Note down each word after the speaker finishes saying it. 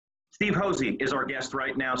Steve Hosey is our guest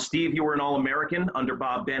right now. Steve, you were an All-American under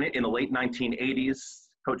Bob Bennett in the late 1980s.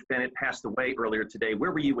 Coach Bennett passed away earlier today. Where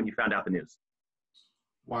were you when you found out the news?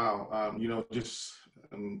 Wow. Just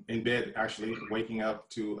in bed, actually, waking up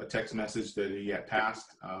to a text message that he had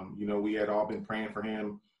passed. We had all been praying for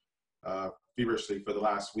him feverishly for the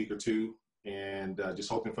last week or two and just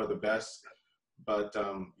hoping for the best. But,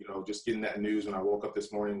 just getting that news when I woke up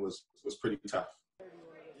this morning was pretty tough.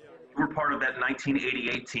 You were part of that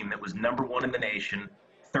 1988 team that was #1 in the nation,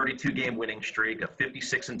 32-game winning streak, a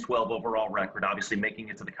 56-12 overall record, obviously making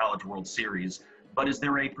it to the College World Series. But is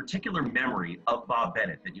there a particular memory of Bob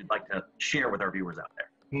Bennett that you'd like to share with our viewers out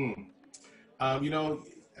there?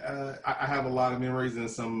 I have a lot of memories and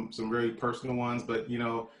some very personal ones. But,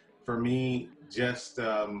 for me,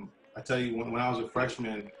 I tell you, when I was a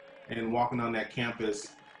freshman and walking on that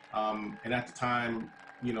campus, and at the time,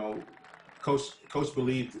 Coach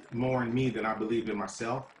believed more in me than I believed in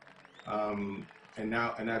myself. And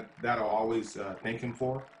that I'll always thank him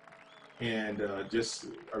for. And I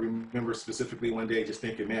remember specifically one day just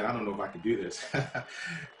thinking, man, I don't know if I can do this.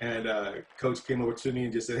 And Coach came over to me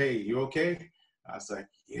and just said, hey, you okay? I was like,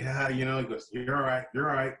 yeah, he goes, you're all right. You're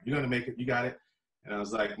going to make it. You got it. And I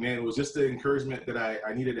was like, man, it was just the encouragement that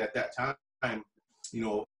I needed at that time,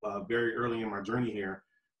 very early in my journey here.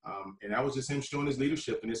 And that was just him showing his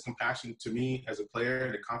leadership and his compassion to me as a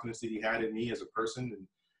player, the confidence that he had in me as a person. And,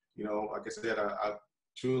 like I said, I'm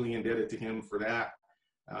truly indebted to him for that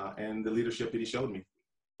and the leadership that he showed me.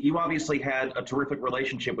 You obviously had a terrific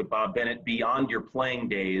relationship with Bob Bennett beyond your playing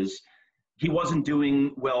days. He wasn't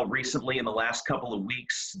doing well recently in the last couple of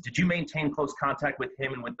weeks. Did you maintain close contact with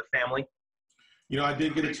him and with the family? I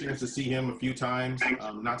did get a chance to see him a few times,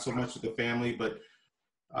 not so much with the family, but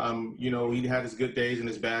he had his good days and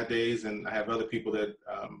his bad days, and I have other people that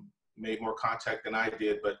made more contact than I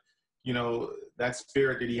did. But, that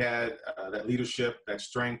spirit that he had, that leadership, that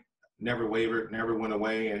strength, never wavered, never went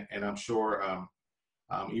away. And I'm sure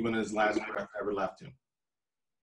even his last breath never left him.